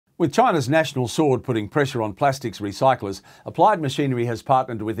With China's national sword putting pressure on plastics recyclers, Applied Machinery has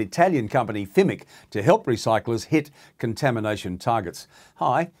partnered with Italian company Fimic to help recyclers hit contamination targets.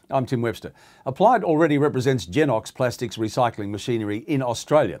 Hi, I'm Tim Webster. Applied already represents Genox plastics recycling machinery in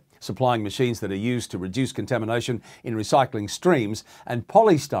Australia, supplying machines that are used to reduce contamination in recycling streams, and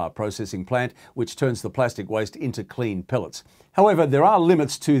Polystar processing plant, which turns the plastic waste into clean pellets. However, there are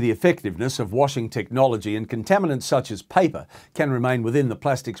limits to the effectiveness of washing technology, and contaminants such as paper can remain within the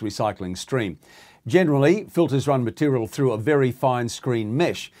plastics recycling stream. Generally, filters run material through a very fine screen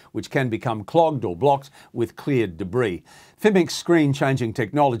mesh, which can become clogged or blocked with cleared debris. Fimic Screen Changing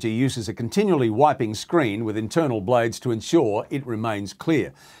technology uses a continually wiping screen with internal blades to ensure it remains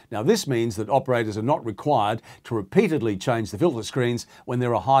clear. Now, this means that operators are not required to repeatedly change the filter screens when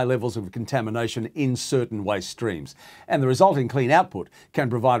there are high levels of contamination in certain waste streams. And the resulting clean output can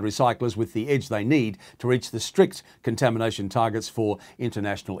provide recyclers with the edge they need to reach the strict contamination targets for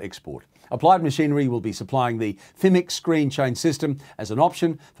international export. Applied Machinery will be supplying the Fimic Screen Change system as an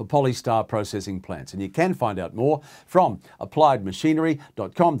option for Polystar processing plants. And you can find out more from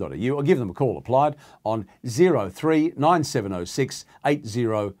appliedmachinery.com.au or give them a call, Applied, on 03 9706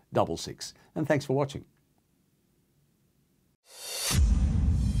 8066. And thanks for watching.